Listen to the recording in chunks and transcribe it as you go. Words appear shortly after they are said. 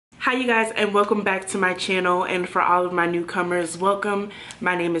Hi you guys, and welcome back to my channel. And for all of my newcomers, welcome.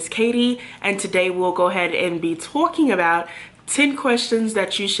 My name is Katie, and today we'll go ahead and be talking about 10 questions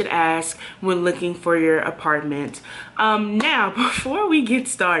that you should ask when looking for your apartment. Now, before we get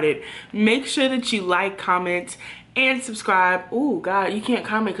started, make sure that you like, comment, and subscribe. Oh God, you can't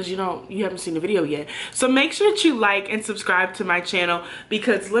comment because you haven't seen the video yet. So make sure that you like and subscribe to my channel,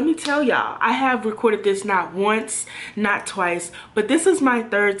 because let me tell y'all, I have recorded this not once, not twice, but this is my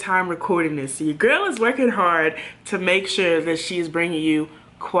third time recording this. So your girl is working hard to make sure that she is bringing you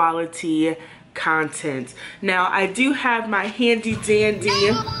quality content. Now, I do have my handy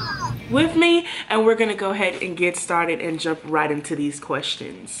dandy with me, and we're gonna go ahead and get started and jump right into these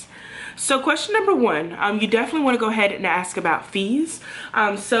questions. So question number one, you definitely want to go ahead and ask about fees.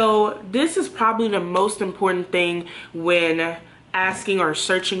 So this is probably the most important thing when asking or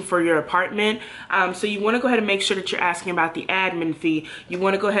searching for your apartment. So you want to go ahead and make sure that you're asking about the admin fee. You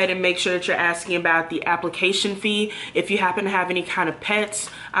want to go ahead and make sure that you're asking about the application fee. If you happen to have any kind of pets,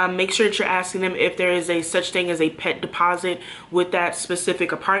 make sure that you're asking them if there is a such thing as a pet deposit with that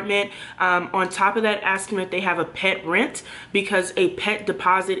specific apartment. On top of that, ask them if they have a pet rent, because a pet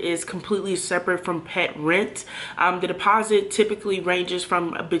deposit is completely separate from pet rent. The deposit typically ranges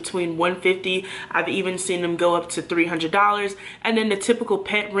from between $150. I've even seen them go up to $300. And then the typical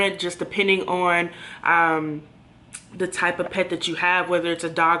pet rent, just depending on the type of pet that you have, whether it's a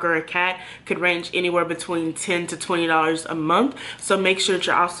dog or a cat, could range anywhere between $10 to $20 a month. So make sure that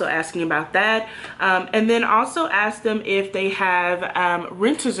you're also asking about that. And then also ask them if they have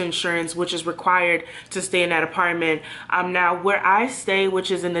renter's insurance, which is required to stay in that apartment. Now, where I stay,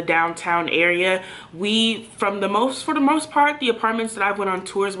 which is in the downtown area, for the most part, the apartments that I went on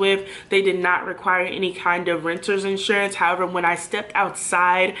tours with, they did not require any kind of renter's insurance. However, when I stepped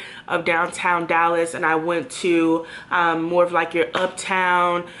outside of downtown Dallas and I went to more of like your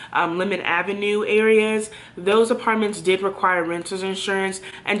uptown, Lemon Avenue areas, those apartments did require renter's insurance.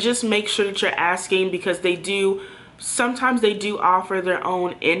 And just make sure that you're asking, because sometimes they do offer their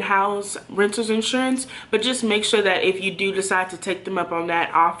own in-house renter's insurance, but just make sure that if you do decide to take them up on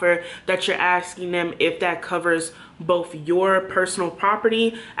that offer, that you're asking them if that covers both your personal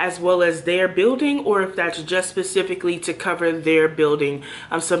property as well as their building, or if that's just specifically to cover their building.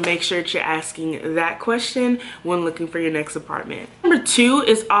 So make sure that you're asking that question when looking for your next apartment. Number two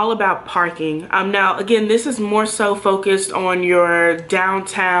is all about parking. Now, again, this is more so focused on your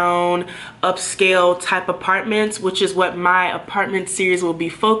downtown upscale type apartments, which is what my apartment series will be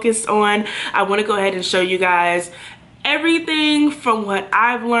focused on. I want to go ahead and show you guys everything from what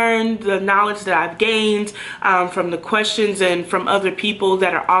I've learned, the knowledge that I've gained from the questions and from other people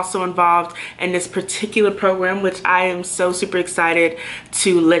that are also involved in this particular program, which I am so super excited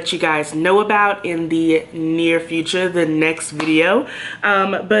to let you guys know about in the near future, the next video.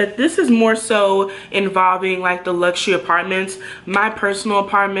 But this is more so involving like the luxury apartments. My personal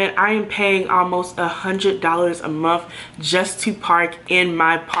apartment, I am paying almost $100 a month just to park in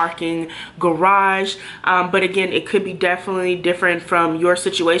my parking garage. But again, it could be definitely different from your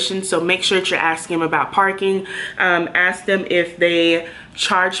situation, so make sure that you're asking them about parking. Ask them if they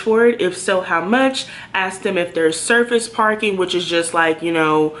charge for it, if so, how much. Ask them if there's surface parking, which is just like,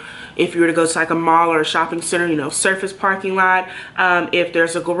 if you were to go to like a mall or a shopping center, surface parking lot. If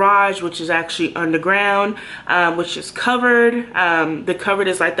there's a garage, which is actually underground, which is covered. The covered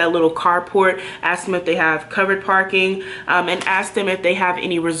is like that little carport. Ask them if they have covered parking, and ask them if they have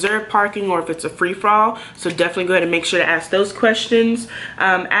any reserved parking or if it's a free-for-all. So definitely go ahead and make sure to ask those questions.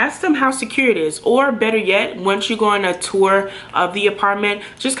 Ask them how secure it is, or better yet, once you go on a tour of the apartment,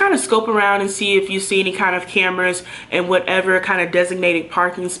 just kind of scope around and see if you see any kind of cameras and whatever kind of designated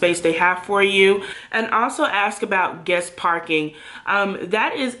parking space they have for you. And also ask about guest parking.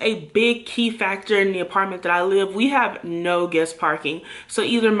 That is a big key factor in the apartment that I live. We have no guest parking. So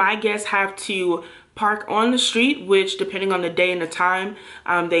either my guests have to park on the street, which depending on the day and the time,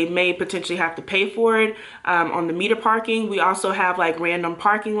 they may potentially have to pay for it on the meter parking. We also have like random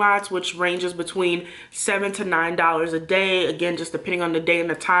parking lots, which ranges between $7 to $9 a day, again just depending on the day and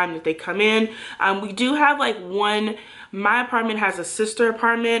the time that they come in. We do have like my apartment has a sister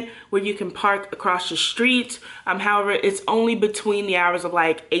apartment where you can park across the street. However, it's only between the hours of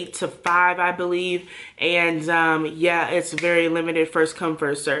like 8 to 5, I believe. And yeah, it's very limited, first come,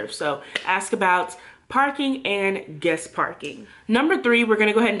 first serve. So ask about parking and guest parking. Number 3, we're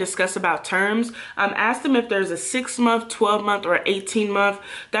gonna go ahead and discuss about terms. Ask them if there's a 6-month, 12-month, or 18-month.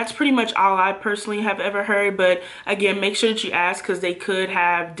 That's pretty much all I personally have ever heard, but again, make sure that you ask because they could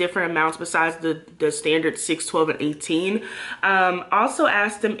have different amounts besides the standard 6, 12, and 18. Also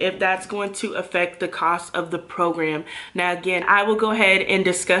ask them if that's going to affect the cost of the program. Now again, I will go ahead and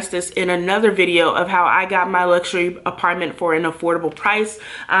discuss this in another video of how I got my luxury apartment for an affordable price.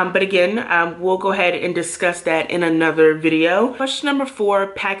 But again, we'll go ahead and discuss that in another video. Question number 4,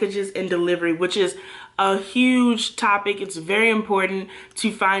 packages and delivery, which is a huge topic. It's very important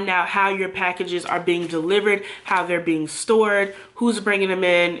to find out how your packages are being delivered, how they're being stored, who's bringing them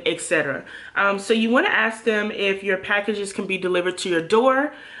in, etc. So you want to ask them if your packages can be delivered to your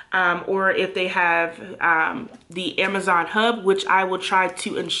door, or if they have the Amazon hub, which I will try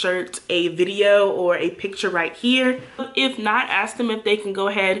to insert a video or a picture right here. If not, ask them if they can go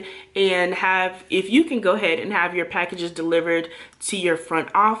ahead and if you can go ahead and have your packages delivered to your front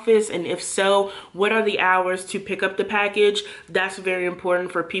office, and if so, what are the hours to pick up the package? That's very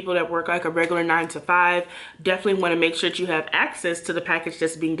important for people that work like a regular 9 to 5. Definitely want to make sure that you have access to the package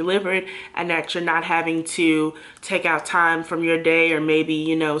that's being delivered and that you're not having to take out time from your day or maybe,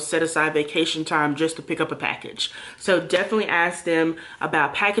 you know, set aside vacation time just to pick up a package. So definitely ask them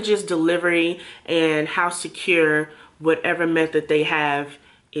about packages, delivery, and how secure whatever method they have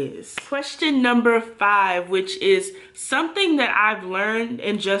is. Question number 5, which is something that I've learned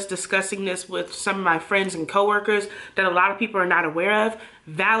in just discussing this with some of my friends and coworkers that a lot of people are not aware of: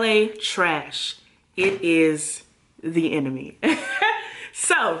 valet trash. It is the enemy.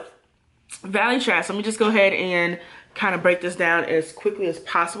 So, valet trash, let me just go ahead and kind of break this down as quickly as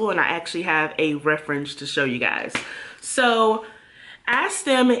possible, and I actually have a reference to show you guys. So, ask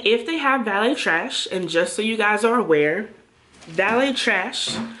them if they have valet trash, and just so you guys are aware, valet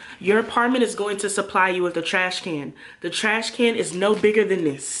trash, your apartment is going to supply you with a trash can. The trash can is no bigger than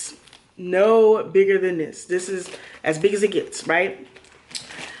this. No bigger than this. This is as big as it gets, right?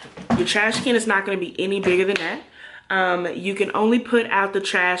 Your trash can is not going to be any bigger than that. You can only put out the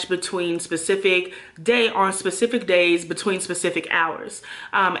trash between specific days between specific hours.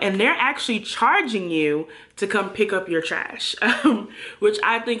 And they're actually charging you to come pick up your trash, which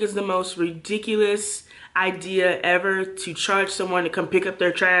I think is the most ridiculous idea ever, to charge someone to come pick up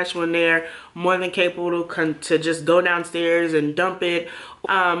their trash when they're more than capable to just go downstairs and dump it.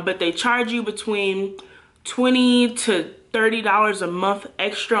 But they charge you between $20 to $30 a month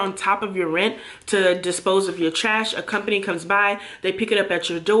extra on top of your rent to dispose of your trash. A company comes by, they pick it up at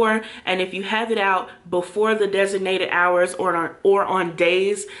your door, and if you have it out before the designated hours or on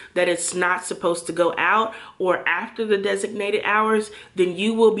days that it's not supposed to go out, or after the designated hours, then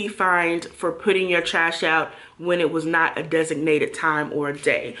you will be fined for putting your trash out when it was not a designated time or a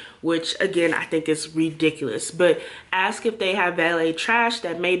day, which again, I think is ridiculous. But ask if they have valet trash.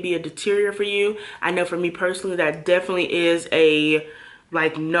 That may be a deterrent for you. I know for me personally, that definitely is a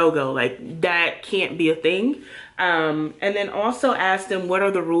no-go. Like, that can't be a thing. And then also ask them what are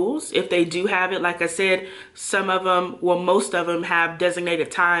the rules if they do have it. Like I said, some of them, well, most of them have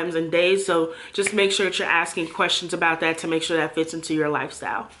designated times and days. So just make sure that you're asking questions about that to make sure that fits into your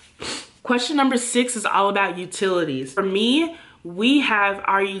lifestyle. Question number 6 is all about utilities. For me, we have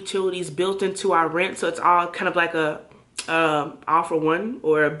our utilities built into our rent, so it's all kind of like a all for one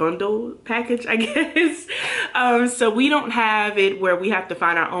or a bundle package, I guess. So we don't have it where we have to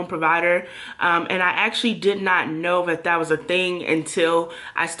find our own provider. And I actually did not know that that was a thing until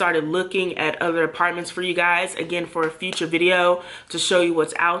I started looking at other apartments for you guys, again, for a future video to show you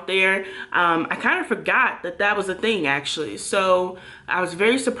what's out there. I kind of forgot that that was a thing, actually. So I was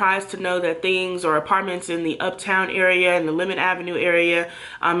very surprised to know that things or apartments in the Uptown area and the Lemon Avenue area,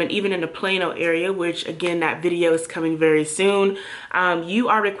 and even in the Plano area, which again, that video is coming very soon, you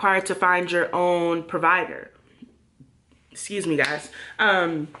are required to find your own provider. Excuse me, guys.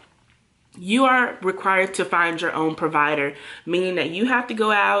 You are required to find your own provider, meaning that you have to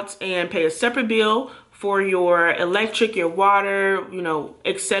go out and pay a separate bill for your electric, your water, you know,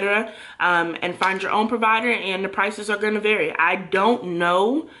 etc., and find your own provider, and the prices are going to vary. I don't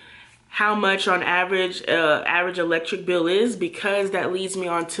know how much on average average electric bill is, because that leads me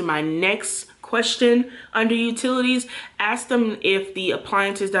on to my next question under utilities. Ask them if the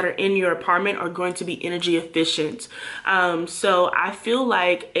appliances that are in your apartment are going to be energy efficient. So I feel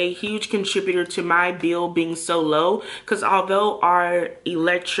like a huge contributor to my bill being so low, because although our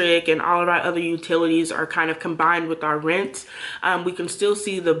electric and all of our other utilities are kind of combined with our rent, we can still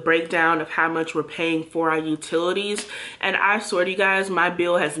see the breakdown of how much we're paying for our utilities. And I swear to you guys, my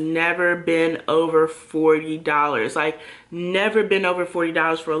bill has never been over $40. Like, never been over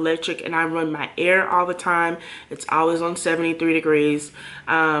 $40 for electric, and I run my my air all the time. It's always on 73 degrees.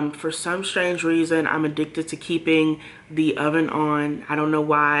 For some strange reason, I'm addicted to keeping the oven on. I don't know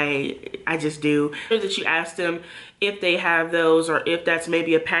why, I just do. That you ask them if they have those, or if that's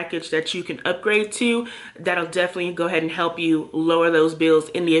maybe a package that you can upgrade to. That'll definitely go ahead and help you lower those bills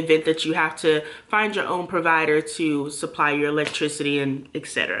in the event that you have to find your own provider to supply your electricity and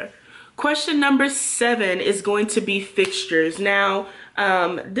etc. Question number 7 is going to be fixtures. Now,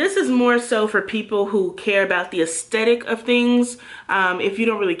 this is more so for people who care about the aesthetic of things. If you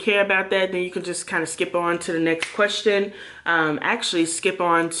don't really care about that, then you can just kind of skip on to the next question. Actually, skip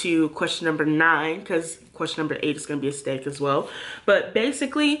on to question number 9, because question number 8 is going to be aesthetic as well. But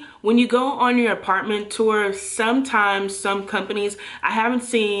basically, when you go on your apartment tour, sometimes some companies, I haven't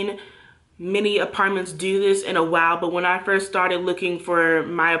seen many apartments do this in a while, but when I first started looking for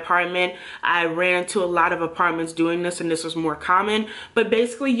my apartment, I ran into a lot of apartments doing this, and this was more common. But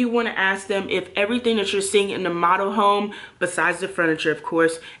basically, you want to ask them if everything that you're seeing in the model home, besides the furniture of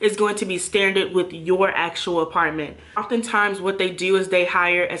course, is going to be standard with your actual apartment. Oftentimes what they do is they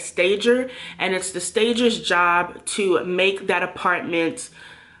hire a stager, and it's the stager's job to make that apartment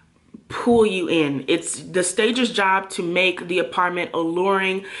pull you in. It's the stager's job to make the apartment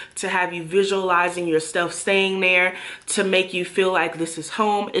alluring, to have you visualizing yourself staying there, to make you feel like this is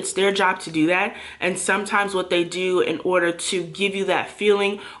home. It's their job to do that. And sometimes what they do in order to give you that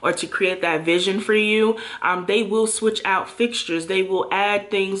feeling or to create that vision for you, they will switch out fixtures. They will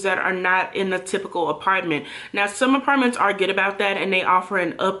add things that are not in the typical apartment. Now, some apartments are good about that and they offer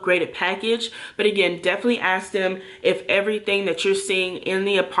an upgraded package. But again, definitely ask them if everything that you're seeing in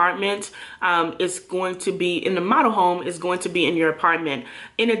the apartment is going to be in the model home is going to be in your apartment.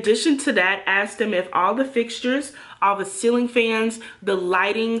 In addition to that, ask them if all the fixtures, all the ceiling fans, the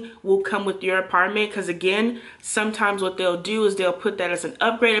lighting will come with your apartment. Because again, sometimes what they'll do is they'll put that as an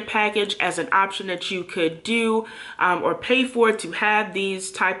upgraded package, as an option that you could do or pay for to have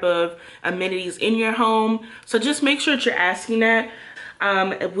these type of amenities in your home. So just make sure that you're asking that.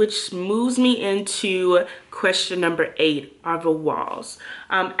 Which moves me into question number 8, are the walls.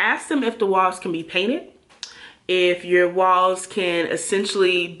 Ask them if the walls can be painted, if your walls can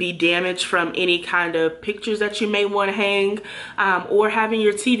essentially be damaged from any kind of pictures that you may want to hang, or having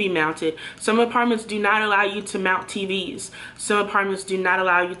your TV mounted. Some apartments do not allow you to mount TVs. Some apartments do not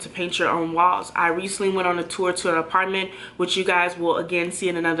allow you to paint your own walls. I recently went on a tour to an apartment, which you guys will again see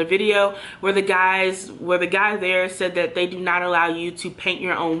in another video, where the guy there said that they do not allow you to paint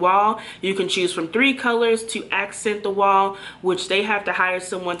your own wall. You can choose from 3 colors to accent the wall, which they have to hire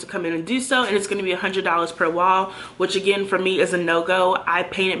someone to come in and do so, and it's going to be $100 per wall, which again for me is a no-go. I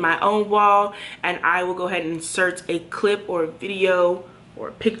painted my own wall, and I will go ahead and insert a clip or a video or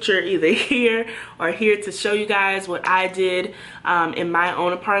a picture either here or here to show you guys what I did in my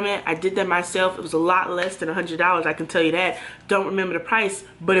own apartment. I did that myself. It was a lot less than $100, I can tell you that. Don't remember the price,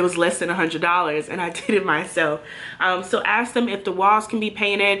 but it was less than $100, and I did it myself. So ask them if the walls can be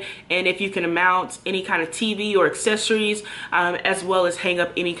painted and if you can mount any kind of TV or accessories, as well as hang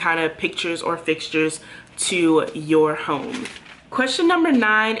up any kind of pictures or fixtures to your home. Question number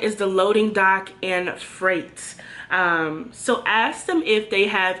 9 is the loading dock and freight. So ask them if they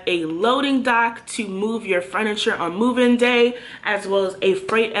have a loading dock to move your furniture on move-in day, as well as a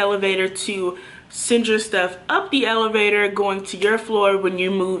freight elevator to send your stuff up the elevator going to your floor when you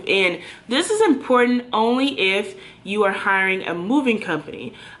move in. This is important only if you are hiring a moving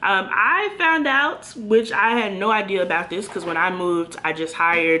company. I found out, which I had no idea about this, because when I moved, I just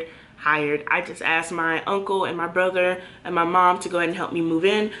I just asked my uncle and my brother and my mom to go ahead and help me move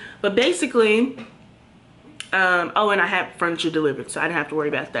in. But basically, oh, and I had furniture delivered, so I didn't have to worry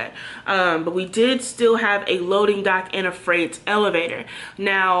about that. But we did still have a loading dock and a freight elevator.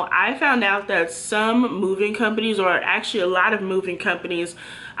 Now, I found out that some moving companies, or actually a lot of moving companies,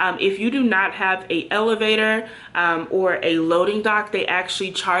 if you do not have a elevator or a loading dock, they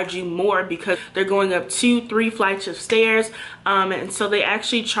actually charge you more because they're going up 2-3 flights of stairs. And so they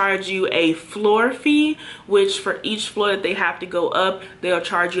actually charge you a floor fee, which for each floor that they have to go up, they'll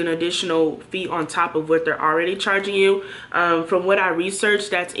charge you an additional fee on top of what they're already charging you. From what I researched,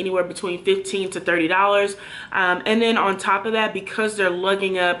 that's anywhere between $15 to $30. And then on top of that, because they're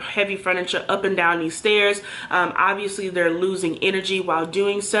lugging up heavy furniture up and down these stairs, obviously they're losing energy while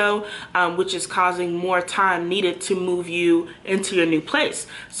doing doing so, which is causing more time needed to move you into your new place.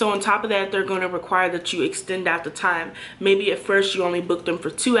 So on top of that, they're going to require that you extend out the time. Maybe at first you only booked them for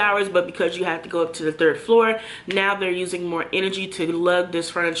 2 hours, but because you have to go up to the 3rd floor, now they're using more energy to lug this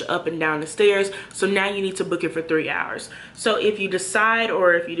furniture up and down the stairs. So now you need to book it for 3 hours. So if you decide,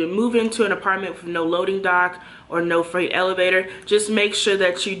 or if you move into an apartment with no loading dock or no freight elevator, just make sure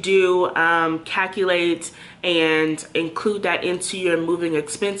that you do calculate and include that into your moving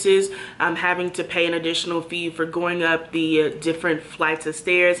expenses. Having to pay an additional fee for going up the different flights of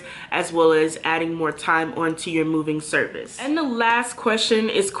stairs, as well as adding more time onto your moving service. And the last question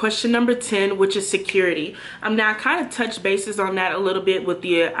is question number 10, which is security. Now I kind of touched bases on that a little bit with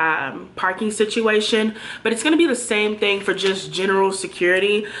the parking situation, but it's going to be the same thing for just general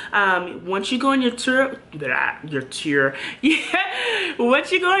security. Once you go on your tour,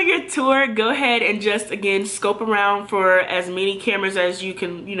 once you go on your tour, go ahead and just again scope around for as many cameras as you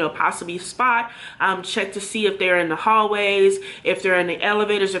can, possibly spot. Check to see if they're in the hallways, if they're in the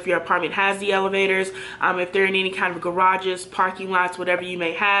elevators, if your apartment has the elevators, if they're in any kind of garages, parking lots, whatever you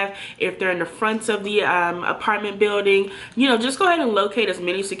may have, if they're in the fronts of the apartment building. Just go ahead and locate as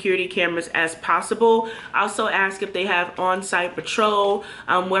many security cameras as possible. Also ask if they have on-site patrol,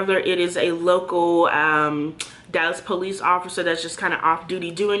 whether it is a local Dallas police officer that's just kind of off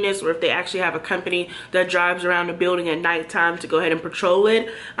duty doing this, or if they actually have a company that drives around the building at nighttime to go ahead and patrol it.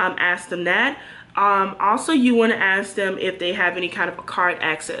 Ask them that. Also, you want to ask them if they have any kind of a card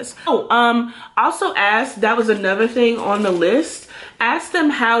access. Also ask, that was another thing on the list, ask them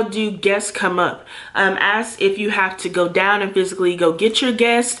how do guests come up. Ask if you have to go down and physically go get your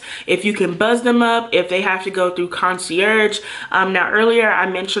guests, if you can buzz them up, if they have to go through concierge. Now earlier I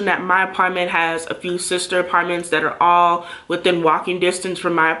mentioned that my apartment has a few sister apartments that are all within walking distance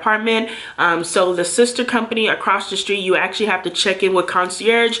from my apartment. So the sister company across the street, you actually have to check in with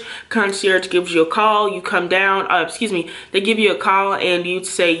concierge. Concierge gives you a call, you come down, they give you a call and you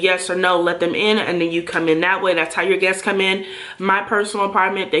say yes or no, let them in, and then you come in that way. That's how your guests come in. My personal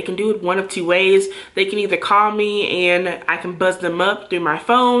apartment, they can do it one of two ways. They can either call me and I can buzz them up through my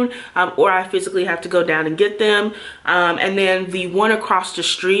phone, or I physically have to go down and get them. And then the one across the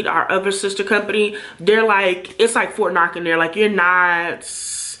street, our other sister company, they're like, it's like Fort Knox in there. Like, you're not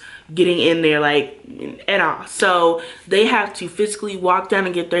getting in there like at all. So they have to physically walk down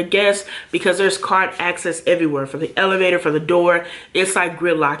and get their guests, because there's card access everywhere, for the elevator, for the door. It's like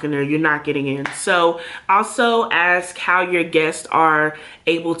gridlock in there, you're not getting in. So also ask how your guests are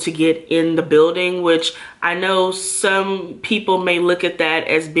able to get in the building, which I know some people may look at that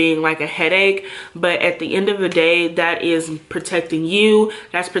as being like a headache, but at the end of the day, that is protecting you,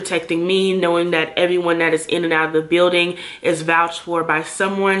 that's protecting me, knowing that everyone that is in and out of the building is vouched for by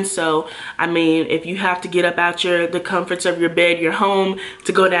someone. So I mean, if you have to get up out the comforts of your bed, your home,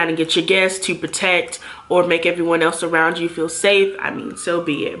 to go down and get your guests to protect or make everyone else around you feel safe, I mean, so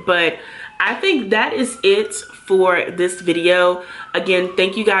be it. But I think that is it for this video. Again,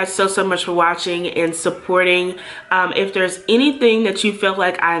 thank you guys so much for watching and supporting. If there's anything that you feel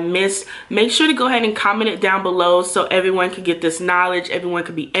like I missed, make sure to go ahead and comment it down below so everyone can get this knowledge, everyone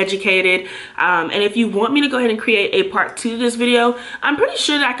can be educated. And if you want me to go ahead and create a part 2 to this video, I'm pretty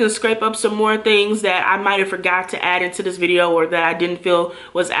sure that I can scrape up some more things that I might have forgot to add into this video, or that I didn't feel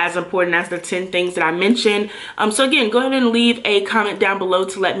was as important as the 10 things that I mentioned. So again, go ahead and leave a comment down below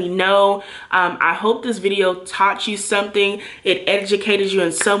to let me know. I hope this video taught you something, it educated you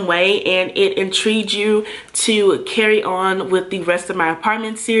in some way, and it intrigued you to carry on with the rest of my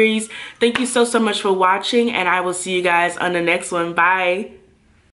apartment series. Thank you so much for watching, and I will see you guys on the next one. Bye.